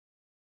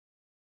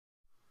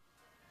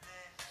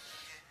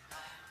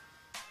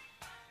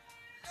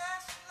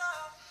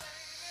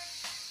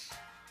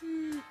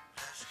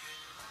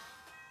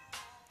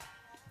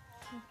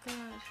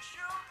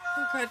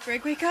Oh, God,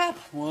 Greg, wake up.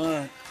 What?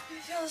 I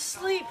fell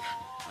asleep.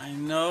 I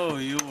know,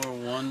 you were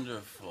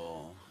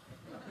wonderful.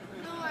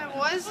 No, I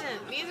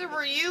wasn't. Neither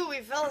were you.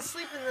 We fell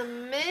asleep in the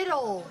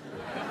middle.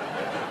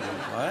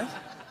 What?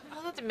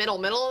 Well, not the middle,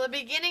 the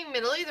beginning,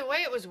 middle. Either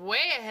way, it was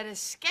way ahead of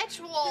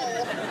schedule.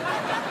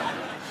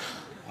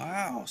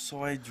 Wow,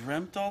 so I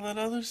dreamt all that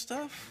other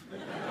stuff? I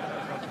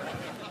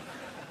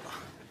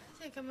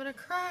think I'm gonna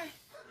cry.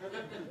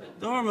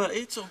 Dharma,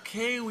 it's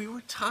okay. We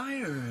were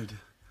tired.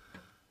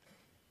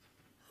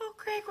 Oh,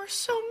 Greg, we're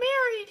so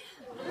married.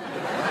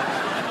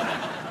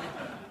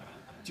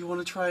 Do you want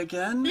to try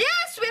again?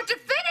 Yes, we have to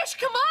finish.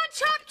 Come on,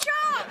 chop,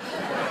 chop.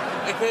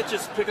 I can't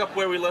just pick up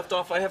where we left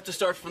off. I have to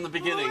start from the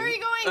beginning. Where are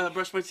you going?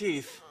 Brush my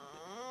teeth.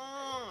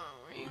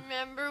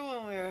 Remember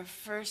when we were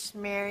first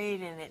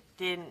married and it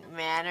didn't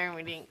matter and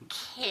we didn't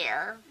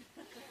care?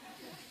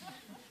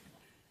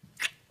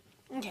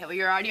 Okay, well,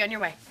 you're already on your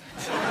way.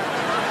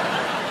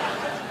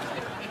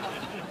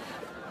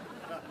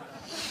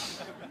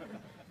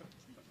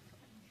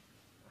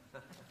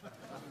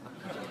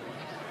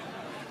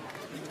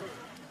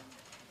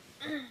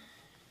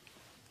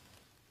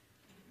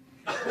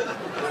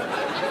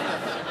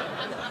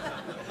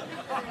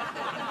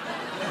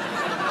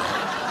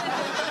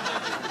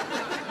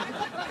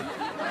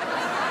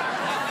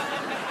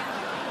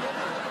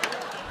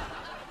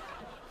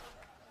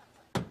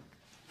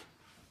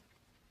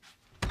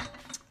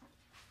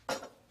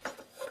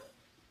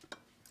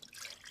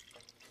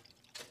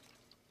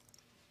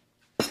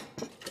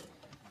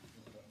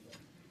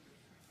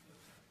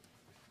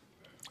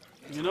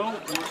 You know,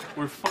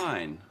 we're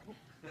fine.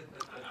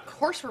 Of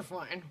course we're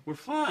fine. We're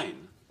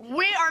fine.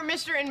 We are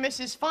Mr. and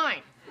Mrs.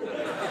 Fine.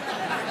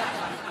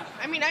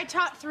 I mean, I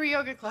taught 3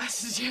 yoga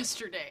classes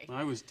yesterday.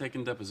 I was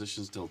taking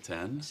depositions till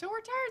 10. So we're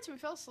tired, so we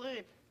fell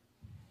asleep.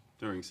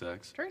 During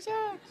sex. During sex.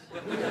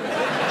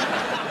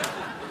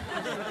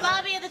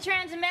 Lobby of the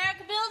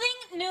Transamerica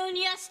Building, noon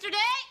yesterday.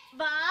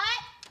 Bye.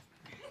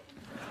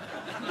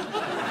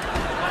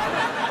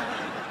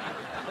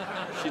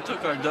 She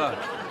took our duck.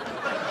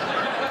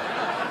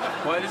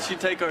 Why did she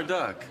take our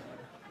duck?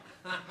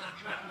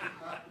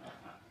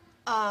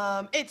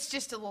 It's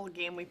just a little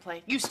game we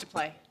play. Used to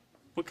play.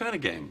 What kind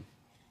of game?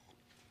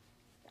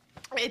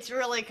 It's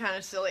really kind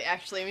of silly,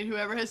 actually. I mean,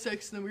 whoever has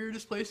sex in the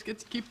weirdest place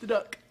gets to keep the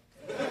duck.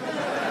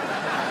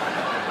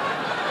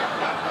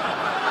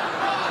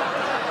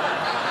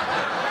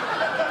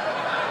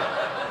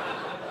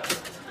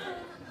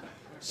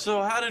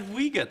 So how did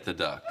we get the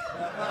duck?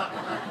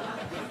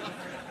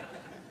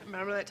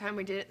 Remember that time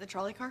we did it in the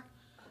trolley car?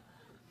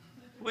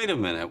 Wait a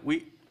minute.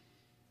 We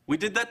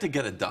did that to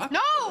get a duck? No!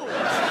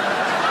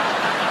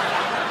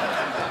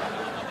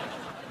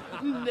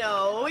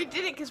 No, we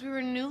did it because we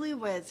were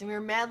newlyweds and we were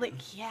mad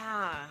like,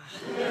 yeah.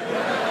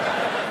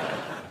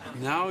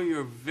 Now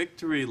your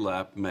victory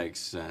lap makes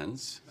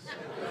sense.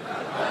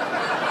 Are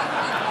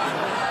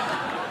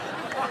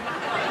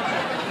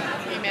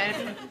you mad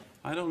at me?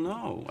 I don't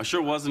know. I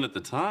sure wasn't at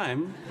the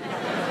time.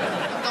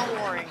 Don't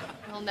worry.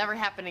 It'll never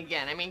happen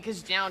again. I mean,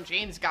 because now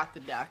Jane's got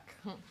the duck.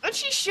 And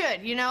she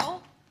should, you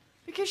know?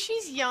 Because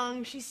she's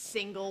young, she's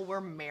single,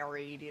 we're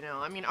married, you know?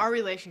 I mean, our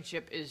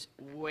relationship is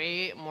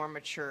way more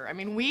mature. I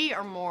mean, we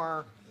are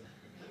more...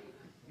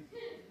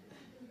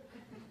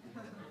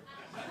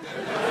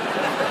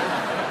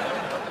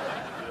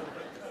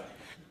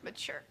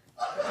 mature.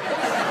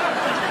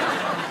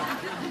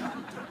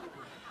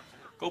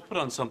 Go put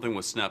on something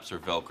with snaps or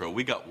Velcro.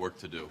 We got work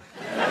to do.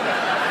 What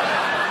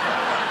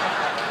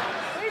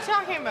are you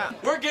talking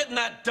about? We're getting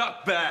that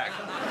duck back.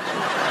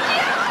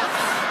 Yes!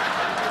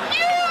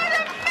 You are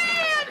the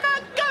man,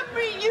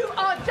 Montgomery! You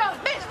are the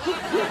best!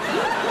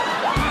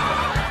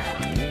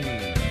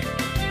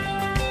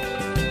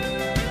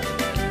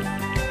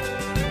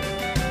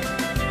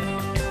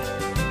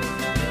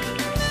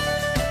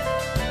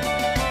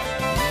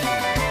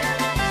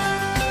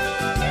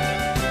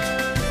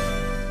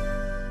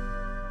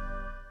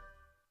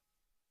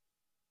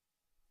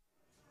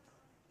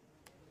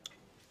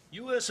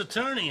 U.S.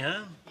 attorney,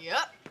 huh?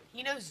 Yep.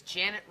 He knows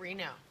Janet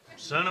Reno.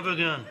 Son of a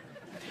gun.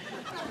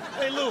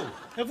 Hey, Lou,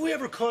 have we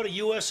ever caught a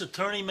U.S.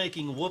 attorney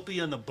making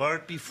whoopee on the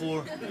BART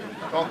before?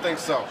 Don't think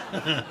so.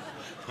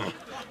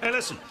 Hey,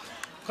 listen,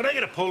 could I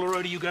get a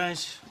Polaroid of you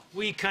guys?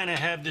 We kind of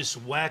have this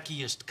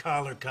wackiest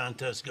collar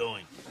contest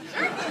going.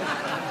 Sure.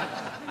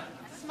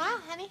 Smile,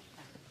 honey.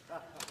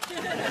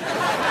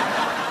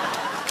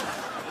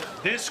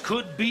 This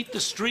could beat the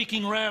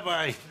streaking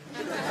rabbi.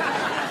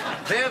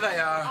 There they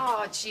are.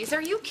 Oh, jeez,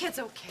 are you kids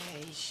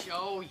okay?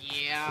 Oh,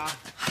 yeah.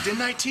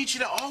 Didn't I teach you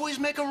to always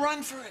make a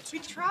run for it? We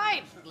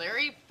tried,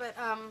 Larry, but,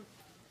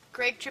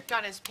 Greg tripped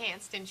on his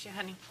pants, didn't you,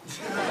 honey?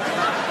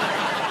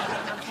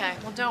 Okay,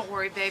 well, don't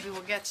worry, baby.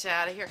 We'll get you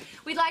out of here.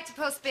 We'd like to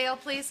post bail,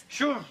 please.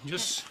 Sure,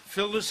 just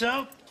fill this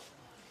out.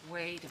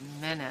 Wait a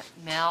minute,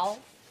 Mel.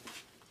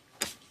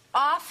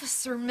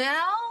 Officer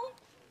Mel?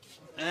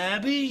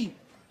 Abby?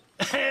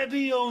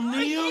 Abby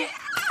O'Neill? Yeah.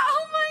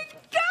 Oh, my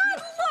God,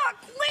 look,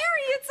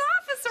 Larry, it's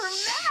Officer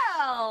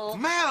Mel.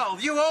 Mel,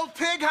 you old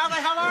pig, how the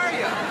hell are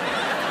you?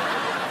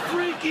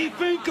 Freaky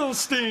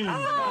Finkelstein.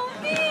 Oh,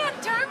 man.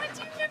 Dharma,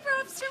 do you remember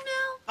Officer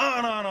Mel?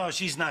 Oh, no,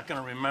 she's not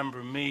gonna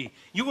remember me.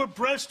 You were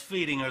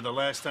breastfeeding her the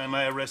last time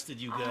I arrested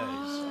you guys.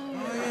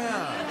 Oh,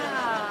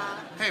 yeah.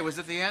 Hey, was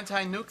it the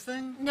anti-nuke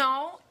thing?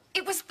 No,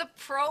 it was the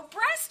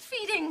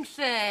pro-breastfeeding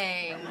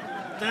thing.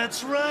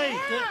 That's right.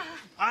 Yeah.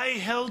 I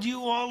held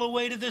you all the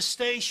way to the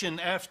station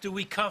after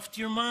we cuffed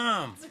your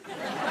mom. Isn't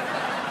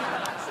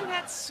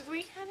that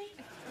sweet, honey?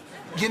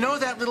 You know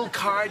that little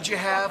card you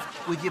have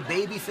with your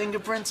baby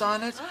fingerprints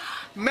on it?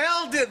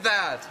 Mel did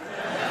that.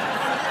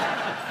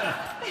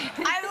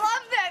 I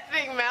love that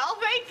thing, Mel.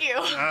 Thank you.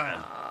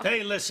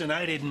 Hey, listen,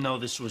 I didn't know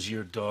this was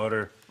your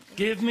daughter.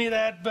 Give me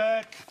that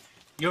back.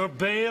 Your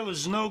bail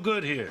is no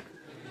good here.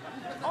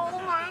 Oh,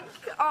 my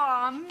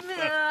God,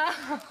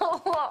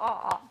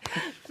 Mel.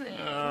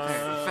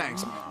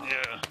 Thanks.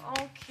 Yeah.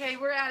 Okay,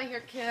 we're out of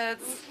here,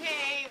 kids.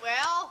 Okay,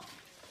 well,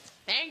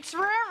 thanks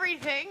for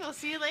everything. We'll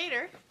see you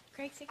later.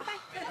 Craig, say goodbye.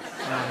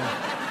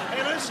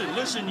 Hey,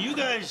 listen, you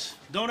guys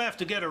don't have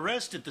to get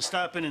arrested to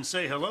stop in and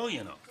say hello,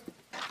 you know.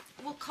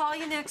 We'll call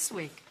you next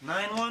week.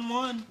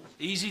 911,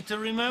 easy to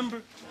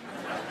remember.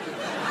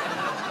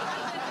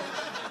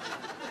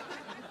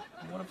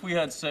 What if we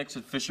had sex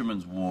at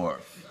Fisherman's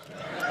Wharf?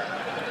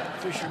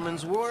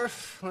 Fisherman's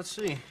Wharf. Let's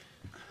see.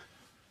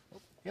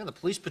 Yeah, the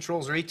police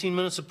patrols are 18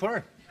 minutes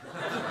apart.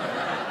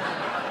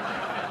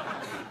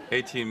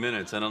 18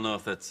 minutes. I don't know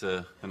if that's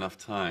enough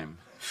time.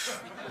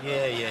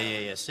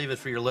 Yeah. Save it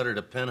for your letter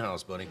to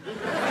Penthouse, buddy.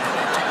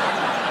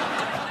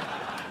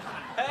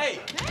 Hey!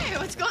 Hey,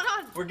 what's going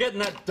on? We're getting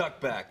that duck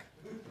back.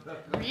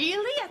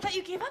 Really? I thought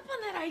you gave up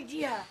on that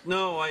idea.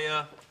 No,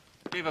 I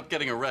gave up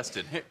getting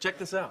arrested. Here, check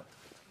this out.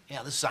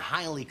 Yeah, this is a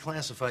highly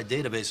classified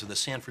database of the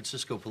San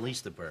Francisco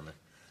Police Department.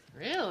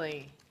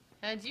 Really?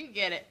 How'd you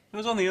get it? It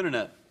was on the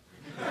internet.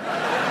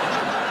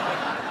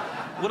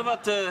 What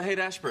about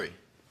Haight-Ashbury?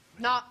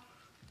 Nah.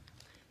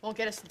 Won't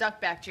get us the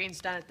duck back. Jane's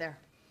done it there.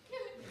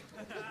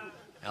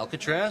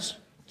 Alcatraz?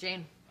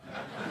 Jane.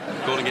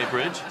 Golden Gate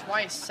Bridge?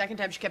 Twice. Second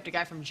time she kept a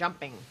guy from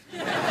jumping. You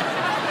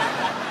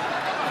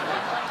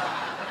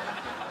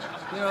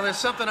know, there's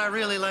something I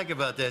really like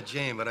about that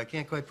Jane, but I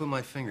can't quite put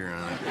my finger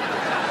on it.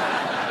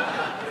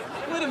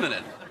 Wait a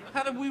minute.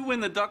 How did we win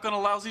the duck on a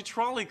lousy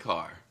trolley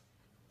car?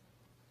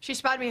 She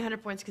spotted me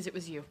 100 points because it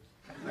was you.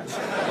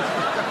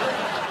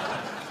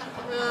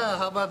 Yeah,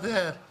 how about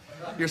that?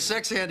 Your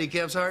sex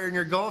handicap's higher than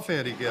your golf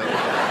handicap.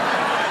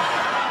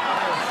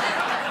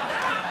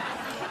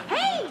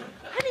 Hey!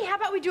 Honey, how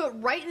about we do it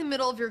right in the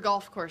middle of your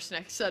golf course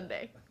next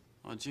Sunday?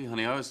 Oh, gee,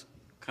 honey, I was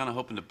kind of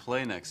hoping to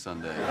play next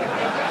Sunday. Okay.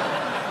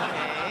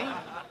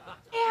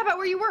 Hey, how about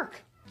where you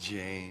work?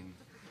 Jane.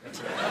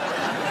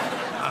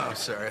 Oh,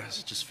 sorry. I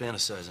was just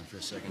fantasizing for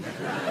a second.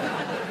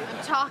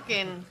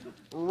 Talking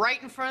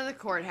right in front of the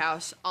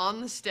courthouse on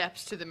the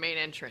steps to the main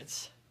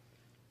entrance.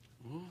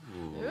 Ooh,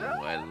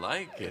 I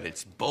like it.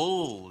 It's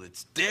bold,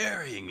 it's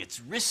daring, it's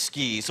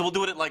risky. So we'll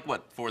do it at, like,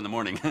 what, 4 in the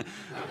morning?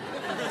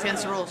 It's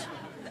against the rules.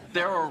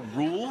 There are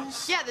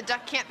rules? Yeah, the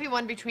duck can't be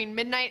won between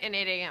midnight and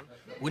 8 a.m.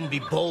 Wouldn't be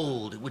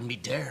bold, it wouldn't be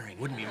daring,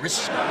 wouldn't be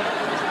risky.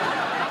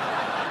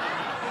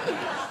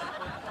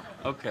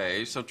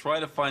 Okay, so try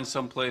to find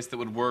some place that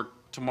would work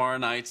tomorrow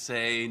night,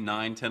 say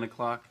 9, 10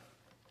 o'clock.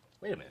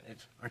 Wait a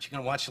minute. Aren't you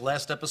going to watch the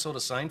last episode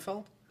of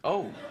Seinfeld?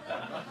 Oh,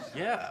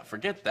 yeah,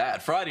 forget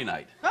that. Friday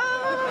night.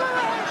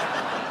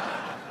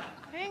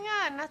 Hang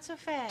on, not so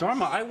fast.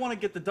 Dharma, I want to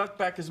get the duck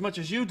back as much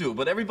as you do,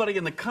 but everybody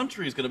in the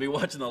country is going to be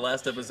watching the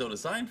last episode of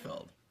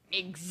Seinfeld.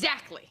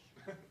 Exactly.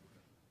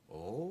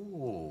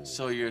 Oh.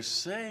 So you're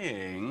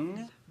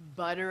saying...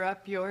 Butter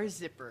up your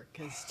zipper,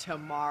 'cause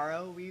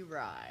tomorrow we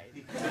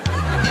ride.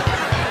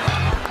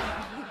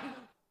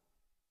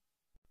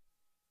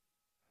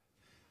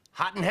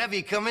 Hot and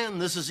heavy, come in.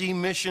 This is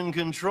emission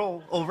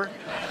control. Over.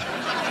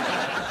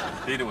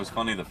 Pete, it was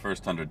funny the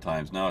first 100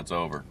 times. Now it's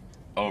over.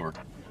 Over.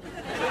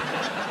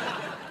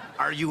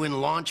 Are you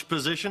in launch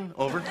position?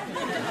 Over.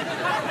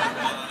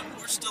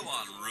 We're still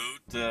en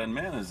route. And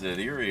man, is it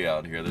eerie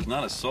out here. There's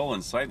not a soul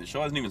in sight. The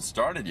show hasn't even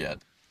started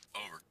yet.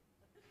 Over.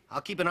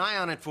 I'll keep an eye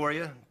on it for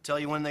you. Tell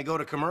you when they go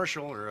to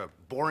commercial or a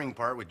boring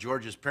part with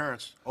George's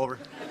parents. Over.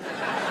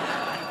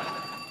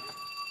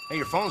 Hey,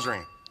 your phone's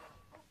ringing.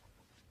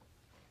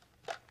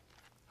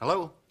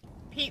 Hello?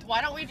 Pete,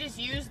 why don't we just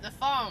use the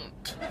phone?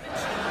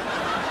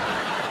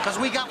 Because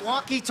we got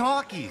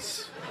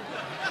walkie-talkies.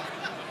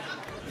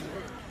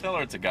 Tell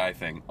her it's a guy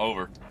thing.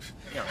 Over.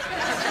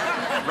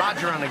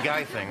 Roger on the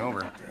guy thing.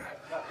 Over.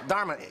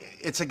 Dharma,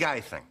 it's a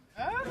guy thing.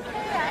 Okay,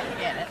 I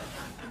get it.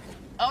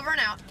 Over and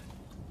out.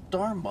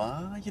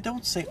 Dharma, you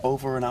don't say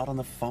over and out on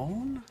the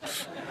phone.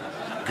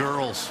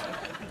 Girls.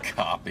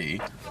 Copy.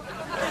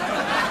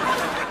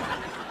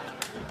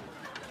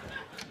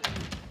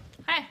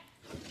 Hey,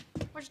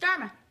 where's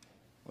Dharma?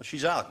 Well,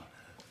 she's out.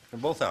 They're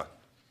both out.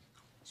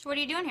 So what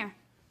are you doing here?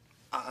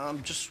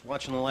 I'm just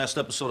watching the last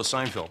episode of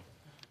Seinfeld.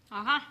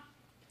 Uh-huh.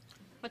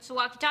 What's the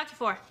walkie-talkie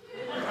for?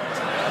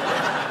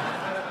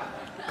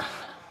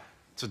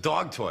 It's a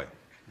dog toy.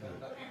 We're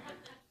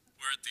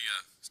at the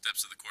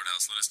steps of the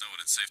courthouse. Let us know when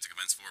it's safe to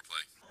commence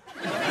foreplay.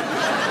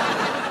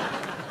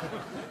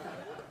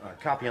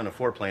 copy on the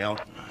foreplay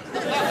out.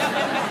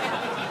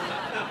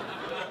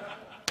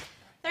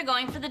 They're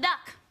going for the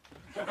duck.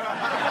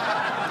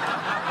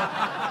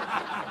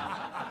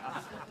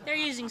 They're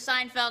using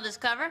Seinfeld as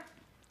cover,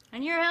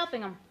 and you're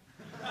helping them.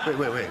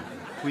 Wait.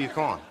 Who you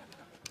calling?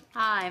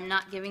 I'm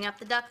not giving up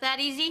the duck that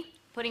easy.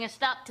 Putting a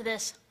stop to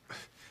this.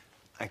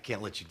 I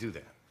can't let you do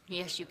that.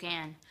 Yes, you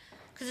can.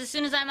 Because as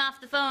soon as I'm off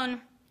the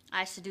phone,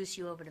 I seduce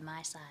you over to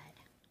my side.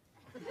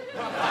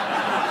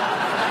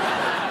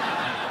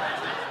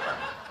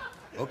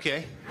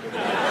 Okay.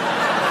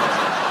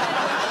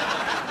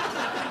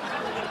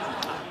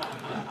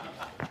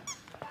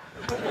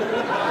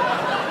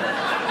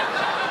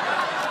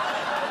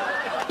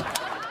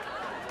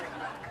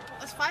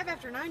 It's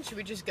 9:05. Should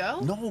we just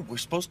go? No, we're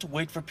supposed to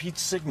wait for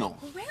Pete's signal.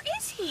 Well, where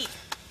is he?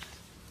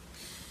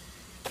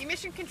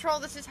 Mission Control,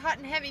 this is Hot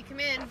and Heavy. Come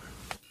in.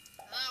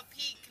 Hello,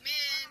 Pete. Come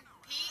in.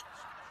 Pete.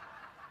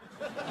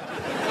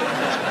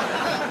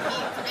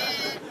 Hello,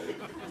 Pete. Come in.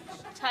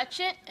 Touch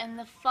it, and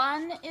the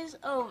fun is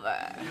over.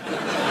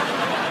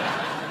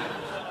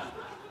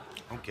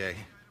 Okay.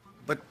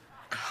 But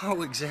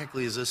how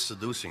exactly is this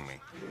seducing me?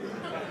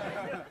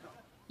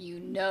 You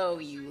know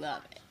you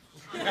love it.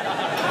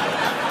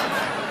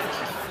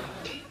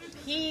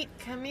 Pete,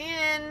 come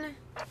in.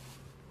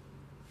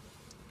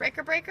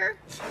 Breaker.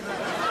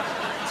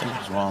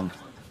 Something's wrong.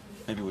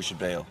 Maybe we should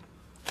bail.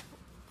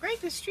 Greg,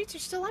 the streets are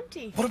still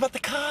empty. What about the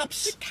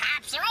cops? The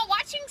cops are all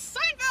watching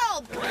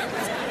Seinfeld.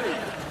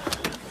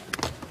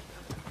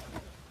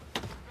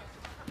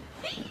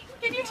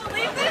 Can you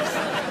believe this?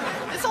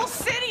 This whole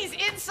city's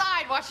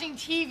inside watching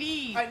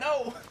TV. I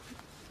know.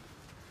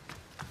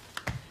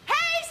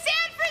 Hey,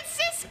 San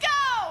Francisco!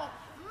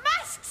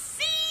 Must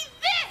see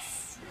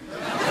this!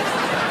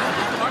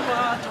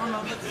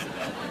 Dharma, let's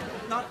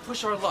not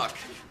push our luck.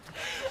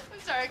 I'm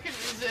sorry, I couldn't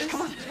resist.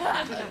 Come on.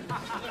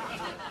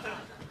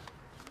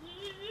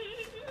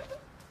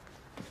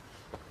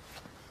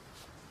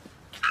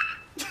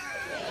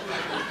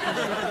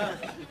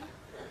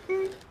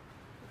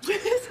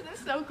 Isn't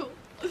this so cool?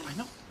 I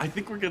know. I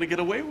think we're gonna get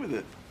away with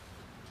it.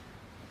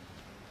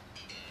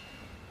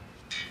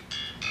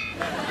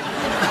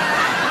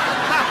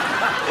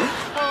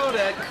 Oh,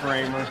 that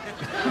Kramer.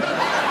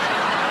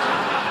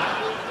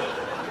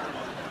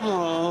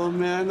 Oh,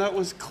 man, that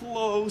was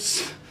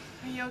close.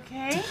 Are you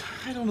okay?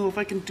 I don't know if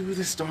I can do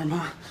this,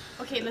 Dharma.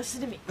 Okay,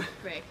 listen to me,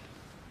 Greg.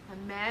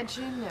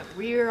 Imagine that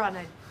we're on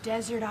a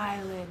desert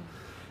island,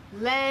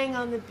 laying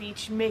on the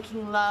beach,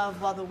 making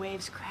love while the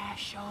waves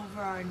crash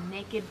over our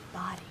naked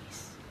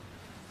bodies.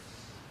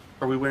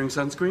 Are we wearing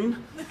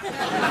sunscreen?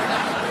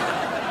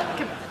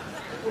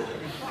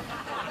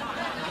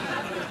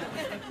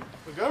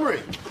 Montgomery,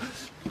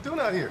 what you doing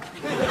out here?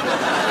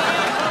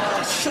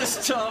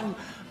 Just,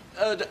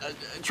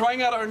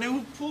 trying out our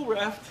new pool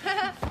raft.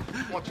 Why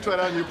don't you try it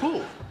out in your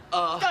pool?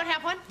 Don't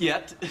have one?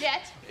 Yet.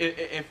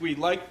 If we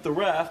like the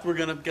raft, we're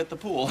gonna get the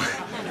pool.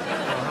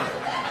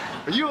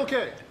 Are you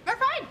okay? We're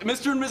fine.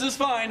 Mr. and Mrs.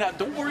 Fine,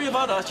 don't worry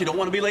about us. You don't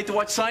want to be late to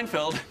watch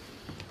Seinfeld.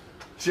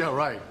 Yeah,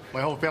 right.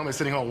 My whole family's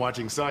sitting home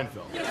watching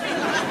Seinfeld.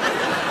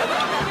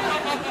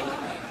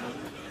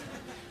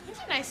 He's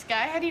a nice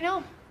guy. How do you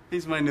know?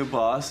 He's my new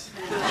boss.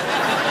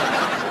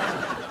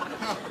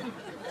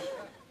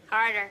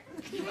 Harder.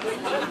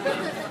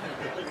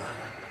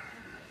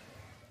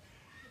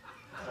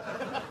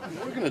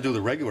 We're gonna do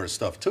the regular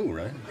stuff too,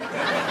 right?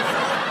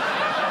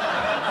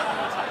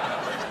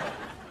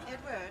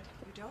 Edward,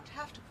 you don't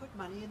have to put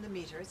money in the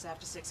meter. It's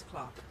after 6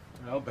 o'clock.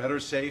 Well, better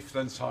safe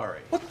than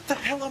sorry. What the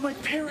hell are my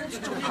parents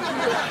doing?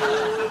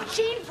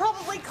 Gene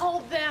probably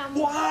called them.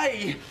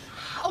 Why?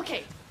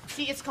 Okay,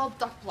 see, it's called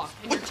duck block,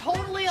 and you're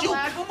totally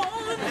allowed. Come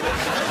on!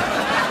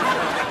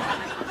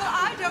 Well,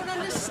 I don't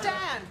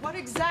understand. What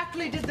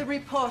exactly did the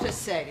reporter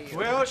say to you?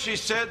 Well, she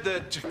said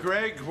that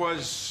Greg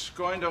was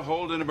going to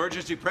hold an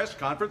emergency press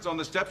conference on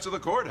the steps of the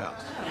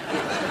courthouse.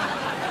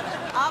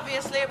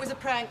 Obviously, it was a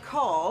prank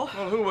call.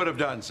 Well, who would have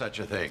done such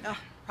a thing?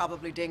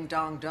 Probably Ding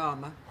Dong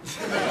Dharma. Did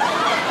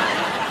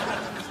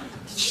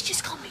she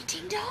just call me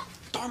Ding Dong?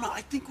 Dharma,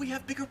 I think we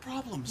have bigger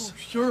problems. Oh,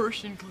 sure,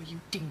 she didn't call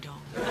you Ding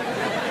Dong.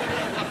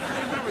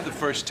 I remember the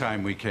first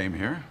time we came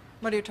here.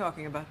 What are you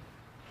talking about?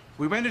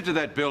 We went into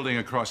that building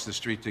across the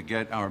street to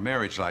get our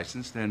marriage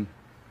license, then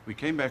we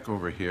came back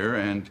over here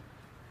and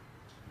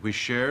we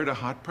shared a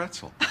hot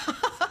pretzel.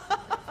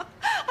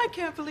 I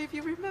can't believe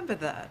you remember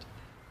that.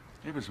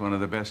 It was one of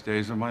the best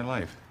days of my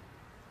life.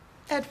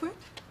 Edward,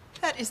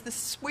 that is the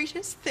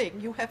sweetest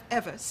thing you have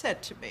ever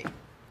said to me.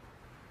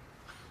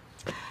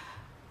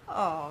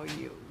 Oh,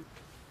 you.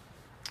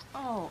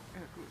 Oh,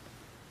 Edward.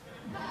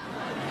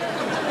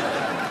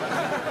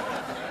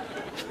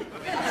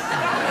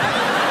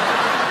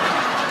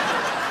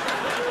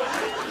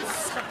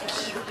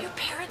 Your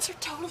parents are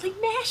totally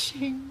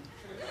mashing.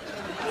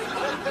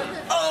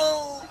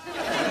 Oh!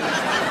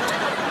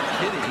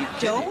 Kitty,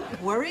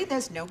 Don't worry,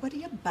 there's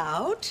nobody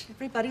about.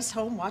 Everybody's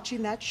home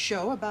watching that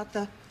show about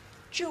the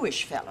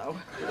Jewish fellow.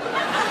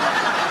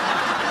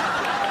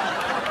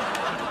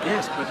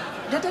 Yes, but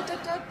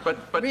But...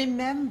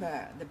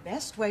 Remember, the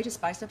best way to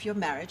spice up your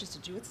marriage is to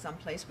do it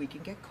someplace we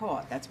can get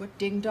caught. That's what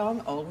Ding Dong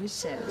always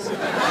says.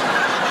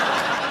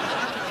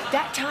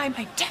 That time,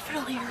 I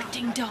definitely heard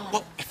Ding Dong.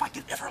 Well, if I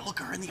could ever look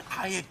her in the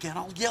eye again,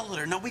 I'll yell at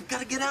her. No, we've got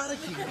to get out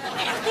of here.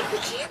 I don't think we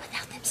can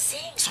without them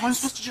seeing. So I'm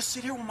supposed to just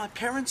sit here when my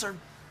parents are...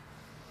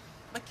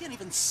 I can't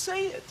even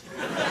say it.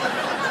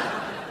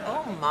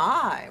 Oh,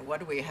 my. What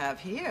do we have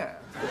here?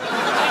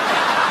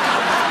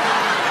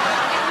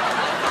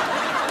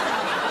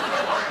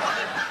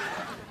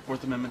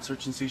 Fourth Amendment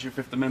search and seizure,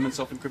 Fifth Amendment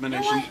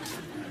self-incrimination. You know what?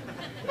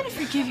 I'm gonna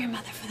forgive your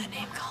mother for the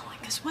name calling,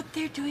 because what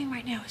they're doing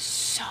right now is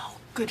so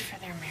good for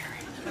their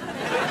marriage.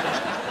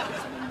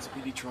 Fifth Amendment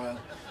speedy trial,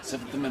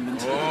 Seventh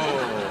Amendment.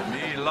 Oh,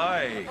 me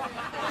like.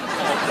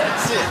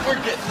 That's it.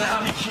 We're getting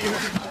out of here.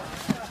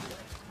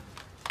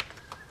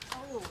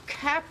 Oh,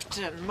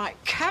 Captain, my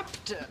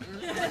Captain.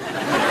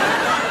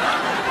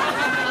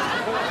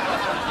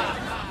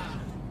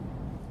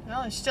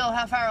 Well, there's still a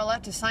half hour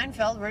left to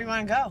Seinfeld. Where do you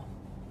want to go?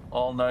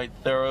 All-night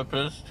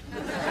therapist.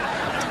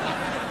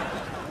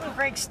 Oh,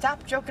 Greg,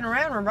 stop joking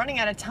around. We're running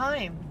out of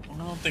time. I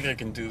don't think I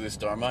can do this,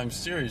 Dharma. I'm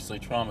seriously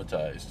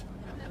traumatized.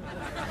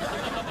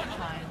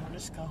 Fine, we'll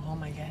just go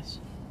home, I guess.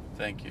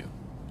 Thank you.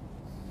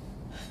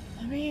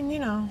 I mean, you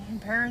know,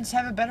 parents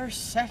have a better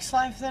sex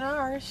life than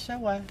ours, so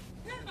what?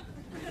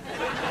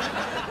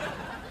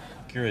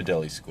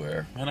 Ghirardelli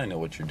Square, and I know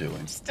what you're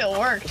doing. Still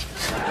worked.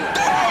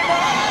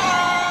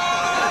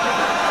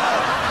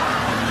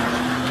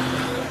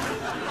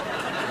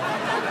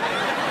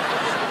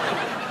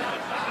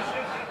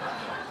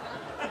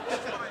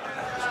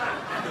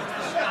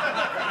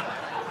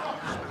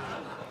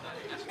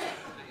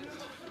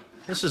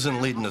 This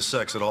isn't leading to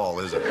sex at all,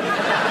 is it?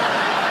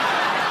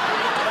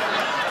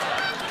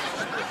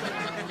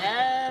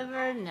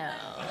 Never know.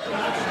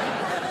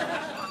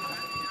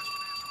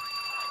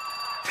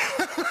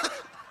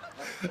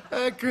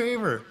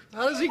 Kramer,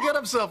 how does he get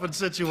himself in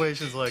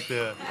situations like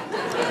that?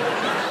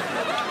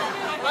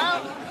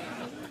 Well,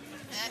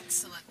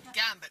 Excellent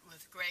gambit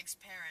with Greg's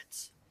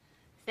parents.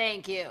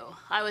 thank you.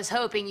 I was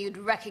hoping you'd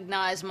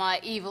recognize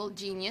my evil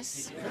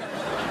genius.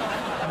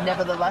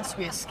 Nevertheless,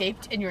 we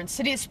escaped, and your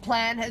insidious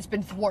plan has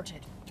been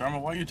thwarted. Dharma,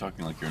 why are you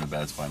talking like you're in a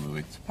bad spy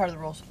movie? It's part of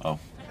the rules. Oh.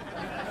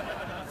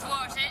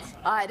 Thwarted?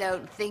 I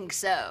don't think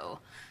so.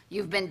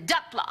 You've been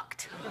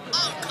duck-locked.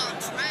 Au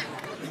contraire.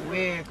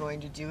 We're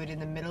going to do it in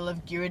the middle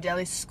of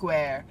Ghirardelli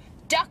Square.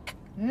 Duck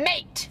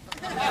mate!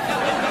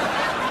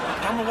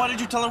 Dharma, why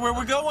did you tell her where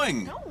we're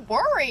going? Don't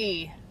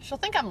worry. She'll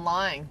think I'm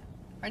lying.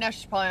 Right now,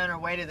 she's probably on her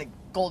way to the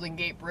Golden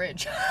Gate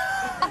Bridge.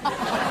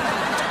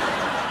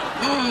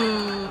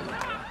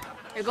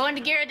 You're going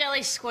to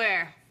Ghirardelli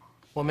Square.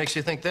 What makes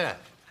you think that?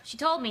 She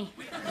told me.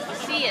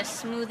 See ya,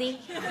 Smoothie.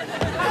 Wait a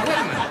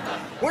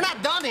minute. We're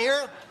not done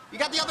here. You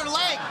got the other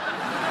leg.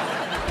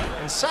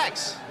 And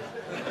sex.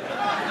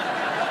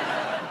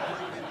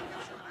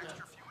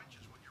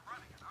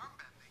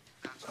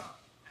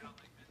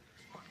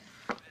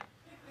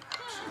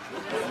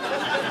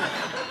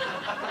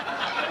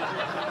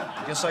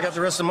 Guess I got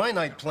the rest of my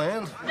night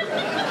planned.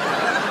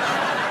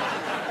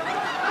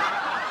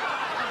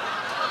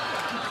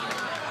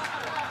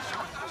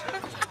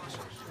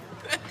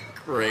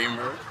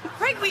 Kramer.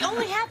 Greg, we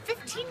only have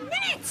 15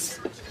 minutes.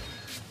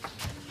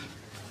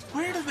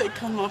 Where do they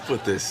come up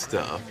with this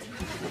stuff?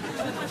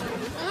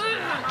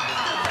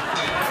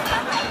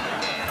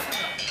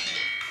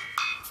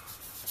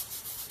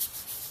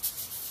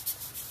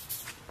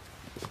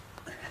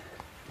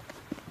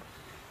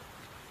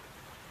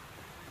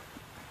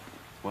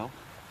 Well,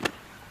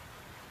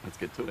 let's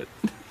get to it.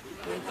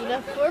 That's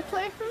enough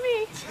foreplay for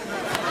me.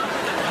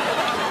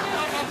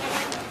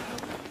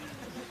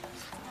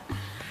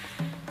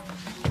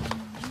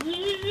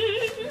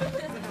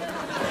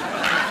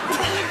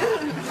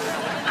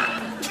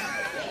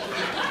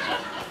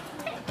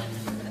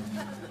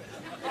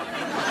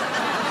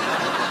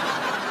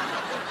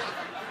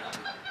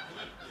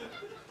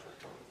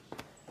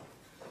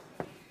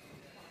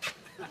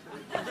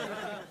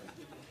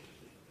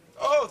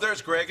 Oh,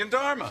 there's Greg and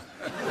Dharma.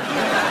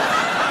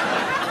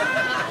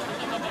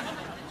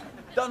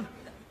 Done.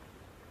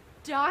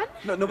 Done?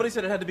 No, nobody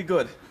said it had to be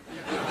good.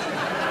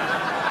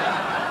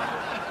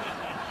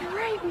 You're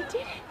right, we did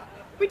it.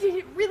 We did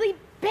it really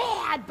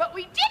bad, but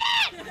we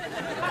did it!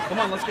 Come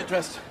on, let's get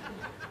dressed.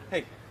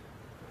 Hey,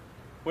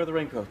 where are the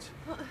raincoats?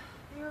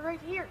 You were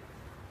right here.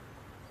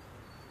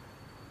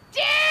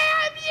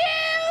 Damn you,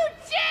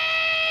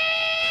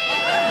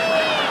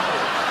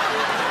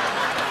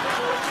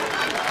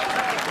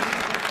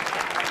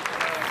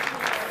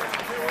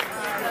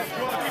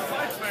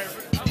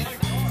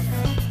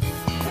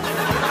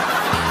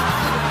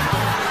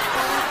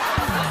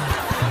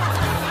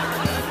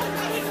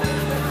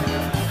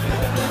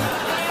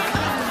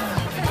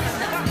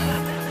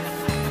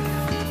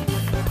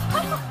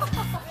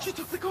 She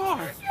took the car.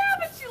 Yeah,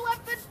 but you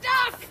left the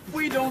duck!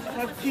 We don't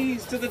have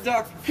keys to the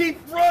duck. Keep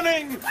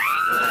running!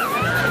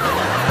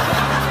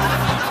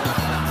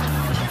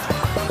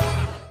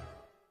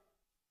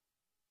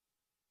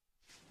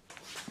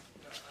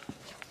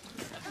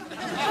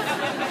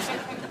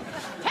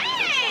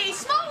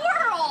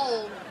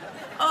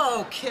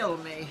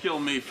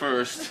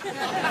 first.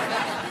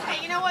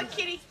 Hey, you know what,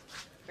 Kitty?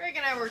 Greg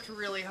and I worked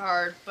really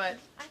hard, but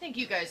I think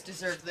you guys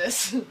deserve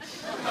this.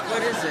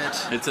 What is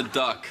it? It's a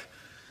duck.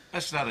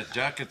 That's not a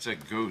duck, it's a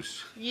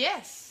goose.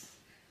 Yes,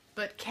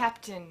 but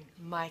Captain,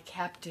 my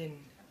Captain,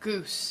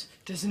 Goose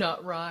does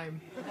not rhyme.